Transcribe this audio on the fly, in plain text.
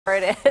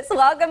It is.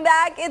 Welcome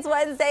back. It's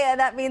Wednesday, and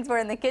that means we're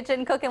in the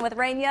kitchen cooking with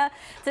Rania.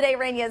 Today,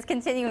 Rania is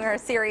continuing our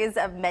series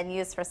of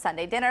menus for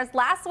Sunday dinners.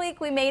 Last week,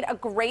 we made a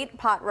great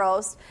pot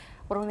roast.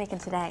 What are we making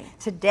today?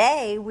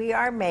 Today, we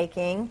are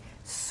making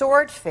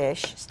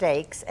swordfish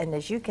steaks, and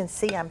as you can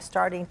see, I'm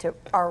starting to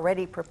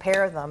already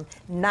prepare them.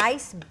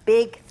 Nice,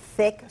 big,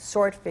 thick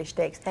swordfish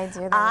steaks.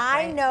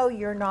 I know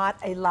you're not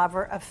a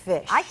lover of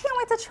fish. I can't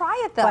wait to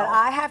try it, though. But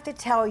I have to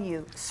tell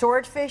you,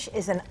 swordfish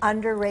is an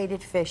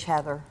underrated fish,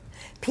 Heather.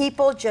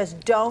 People just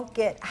don't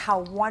get how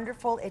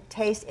wonderful it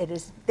tastes.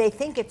 They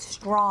think it's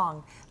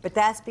strong, but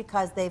that's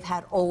because they've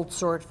had old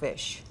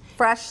swordfish.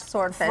 Fresh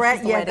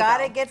swordfish. You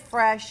gotta get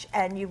fresh,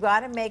 and you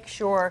gotta make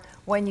sure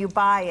when you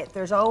buy it,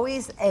 there's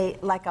always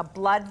like a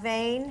blood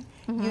vein.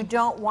 You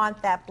don't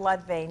want that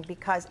blood vein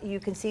because you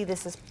can see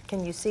this is.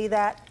 Can you see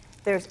that?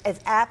 It's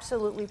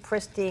absolutely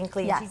pristine,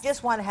 clean. Yes. You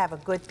just want to have a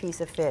good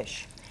piece of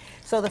fish.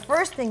 So the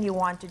first thing you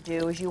want to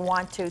do is you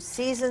want to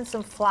season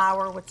some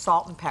flour with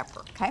salt and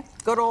pepper. Okay.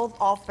 Good old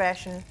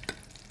old-fashioned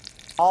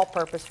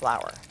all-purpose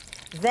flour.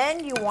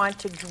 Then you want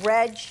to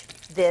dredge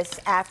this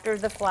after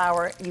the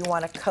flour. You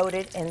want to coat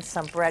it in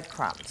some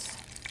breadcrumbs.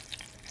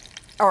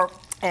 Or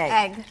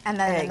egg. And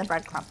then in the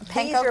breadcrumbs.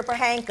 These are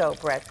panko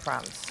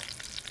breadcrumbs.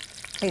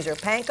 These are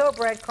panko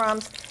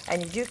breadcrumbs,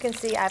 and as you can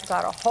see, I've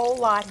got a whole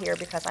lot here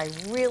because I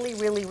really,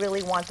 really,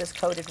 really want this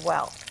coated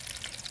well.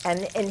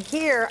 And in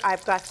here,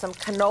 I've got some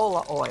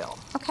canola oil.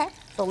 Okay.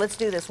 So let's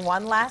do this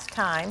one last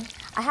time.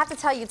 I have to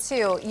tell you,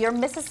 too, your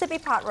Mississippi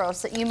pot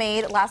roast that you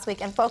made last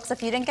week, and folks,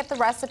 if you didn't get the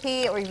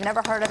recipe or you've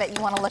never heard of it,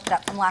 you want to look it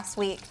up from last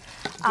week.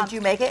 Did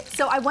you make it?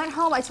 So I went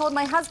home, I told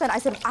my husband, I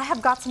said, I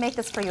have got to make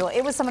this for you.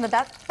 It was some of the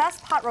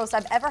best pot roast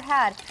I've ever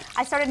had.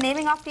 I started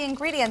naming off the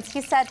ingredients.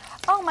 He said,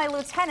 oh, my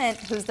lieutenant,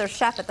 who's their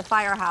chef at the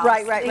firehouse.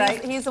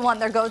 Right. He's the one,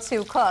 their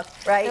go-to cook.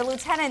 Right. Their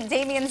lieutenant,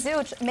 Damien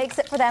Zuch, makes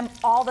it for them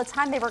all the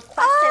time. They request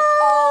it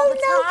all the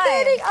time. No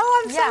kidding.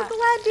 Oh, I'm so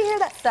glad to hear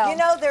that. So, you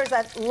know, there's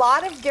a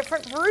lot of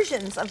different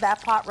versions of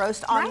that pot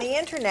roast on the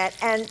internet,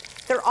 and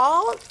they're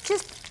all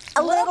just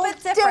a little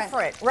bit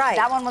different. Right.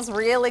 That one was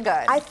really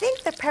good. I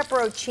think the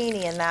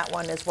pepperoncini in that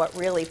one is what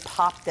really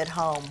popped it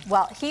home.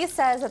 Well, he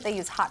says that they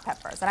use hot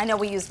peppers, and I know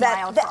we used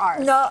mild for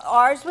ours. No,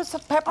 ours was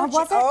pepperoncini.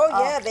 Was it?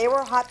 Oh, yeah, they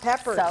were hot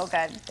peppers. So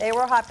good. They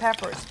were hot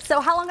peppers. So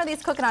how long are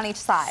these cooking on each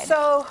side?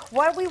 So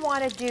what we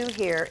want to do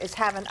here is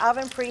have an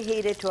oven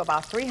preheated to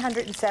about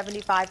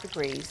 375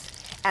 degrees,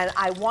 and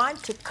I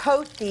want to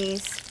coat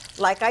these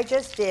like I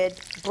just did,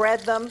 bread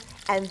them,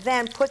 and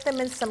then put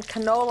them in some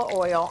canola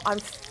oil on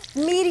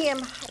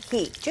medium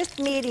heat, just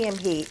medium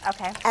heat.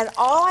 Okay. And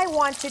all I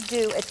want to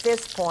do at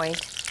this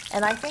point,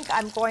 and I think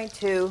I'm going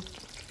to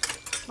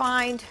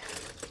find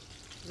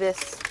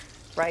this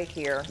right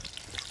here.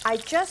 I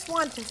just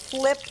want to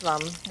flip them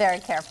very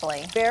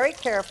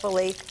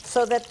carefully,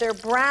 so that they're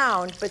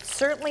browned, but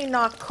certainly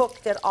not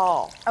cooked at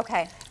all.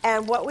 Okay.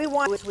 And what we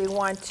want is we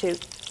want to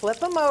flip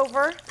them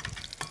over,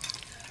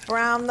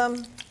 brown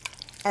them,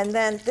 and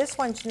then this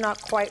one's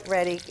not quite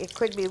ready. It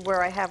could be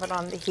where I have it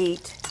on the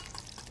heat.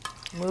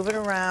 Move it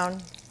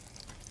around,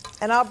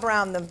 and I'll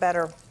brown them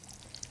better.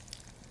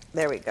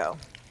 There we go.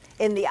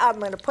 I'm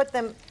going to put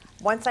them,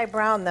 once I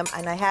brown them,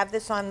 and I have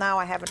this on now,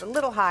 I have it a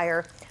little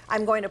higher,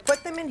 I'm going to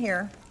put them in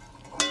here,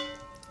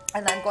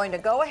 and I'm going to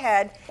go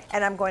ahead,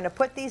 and I'm going to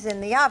put these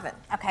in the oven.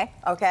 Okay.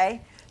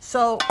 Okay?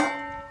 So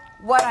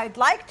what I'd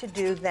like to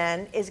do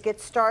then is get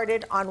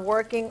started on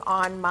working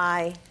on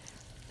my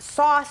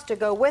sauce to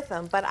go with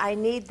them, but I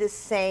need the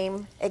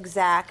same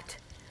exact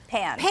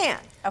pan.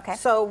 Okay.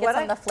 So get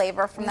some of the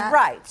flavor from that.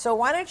 Right. So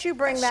why don't you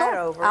bring that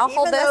over? I'll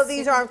hold this. Even though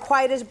these aren't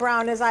quite as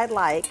brown as I'd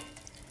like,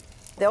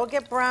 they'll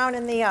get brown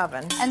in the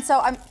oven. And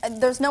so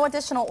there's no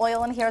additional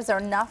oil in here. Is there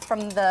enough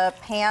from the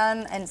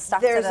pan and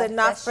stuff to the fish? There's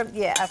enough from,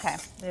 yes. Okay.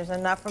 There's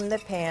enough from the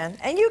pan.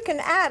 And you can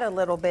add a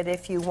little bit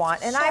if you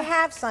want. And I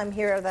have some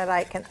here that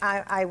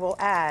I will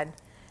add.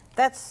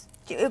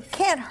 It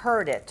can't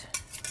hurt it.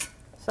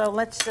 So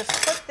let's just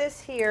put this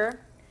here,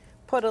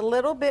 put a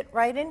little bit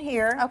right in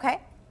here.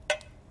 Okay.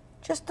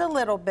 Just a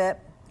little bit.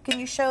 Can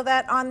you show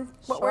that on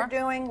what we're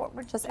doing? What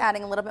we're just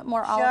adding a little bit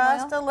more olive oil?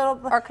 Just a little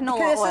bit. Or canola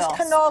oil. This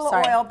is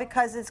canola oil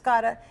because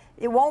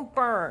it won't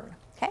burn.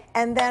 Okay.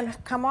 And then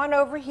come on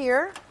over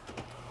here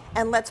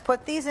and let's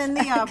put these in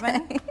the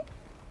oven.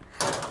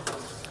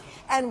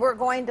 And we're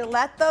going to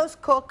let those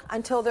cook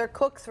until they're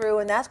cooked through,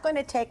 and that's going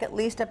to take at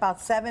least about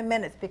 7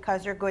 minutes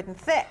because they're good and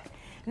thick.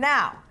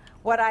 Now,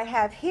 what I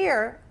have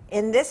here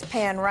in this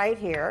pan right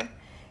here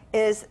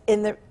is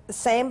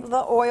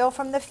the oil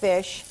from the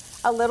fish,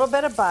 a little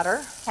bit of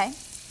butter. Okay.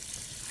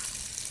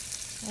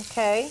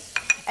 Okay.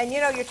 And you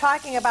know, you're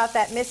talking about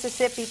that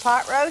Mississippi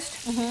pot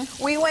roast.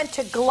 We went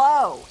to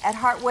Glow at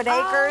Heartwood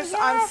Acres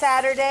on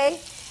Saturday,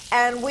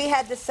 and we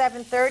had the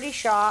 7:30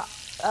 shop,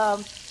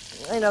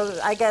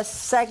 I guess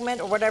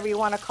segment or whatever you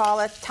want to call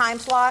it, time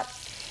slot.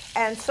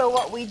 And so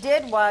what we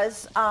did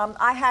was,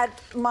 I had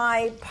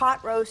my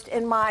pot roast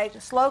in my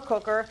slow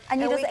cooker.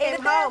 And you just ate it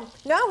home.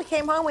 No, we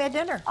came home, we had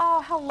dinner. Oh,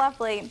 how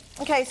lovely.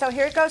 Okay, so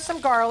here goes some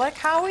garlic.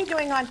 How are we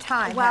doing on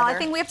time, Well, Heather? I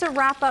think we have to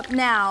wrap up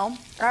now.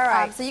 All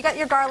right. So you got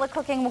your garlic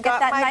cooking. We'll get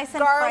that nice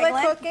and garlic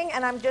fragrant. cooking,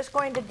 and I'm just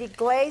going to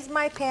deglaze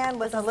my pan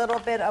with a little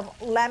bit of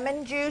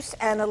lemon juice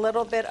and a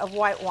little bit of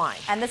white wine.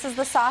 And this is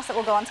the sauce that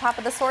will go on top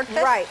of the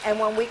swordfish? Right, and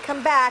when we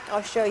come back,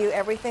 I'll show you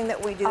everything that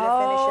we do to finish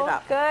it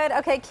up. Good.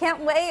 Okay, can't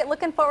wait.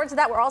 Looking forward to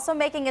that. We're also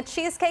making a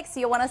cheesecake, so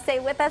you'll want to stay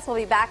with us. We'll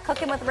be back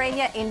cooking with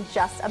Rania in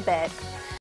just a bit.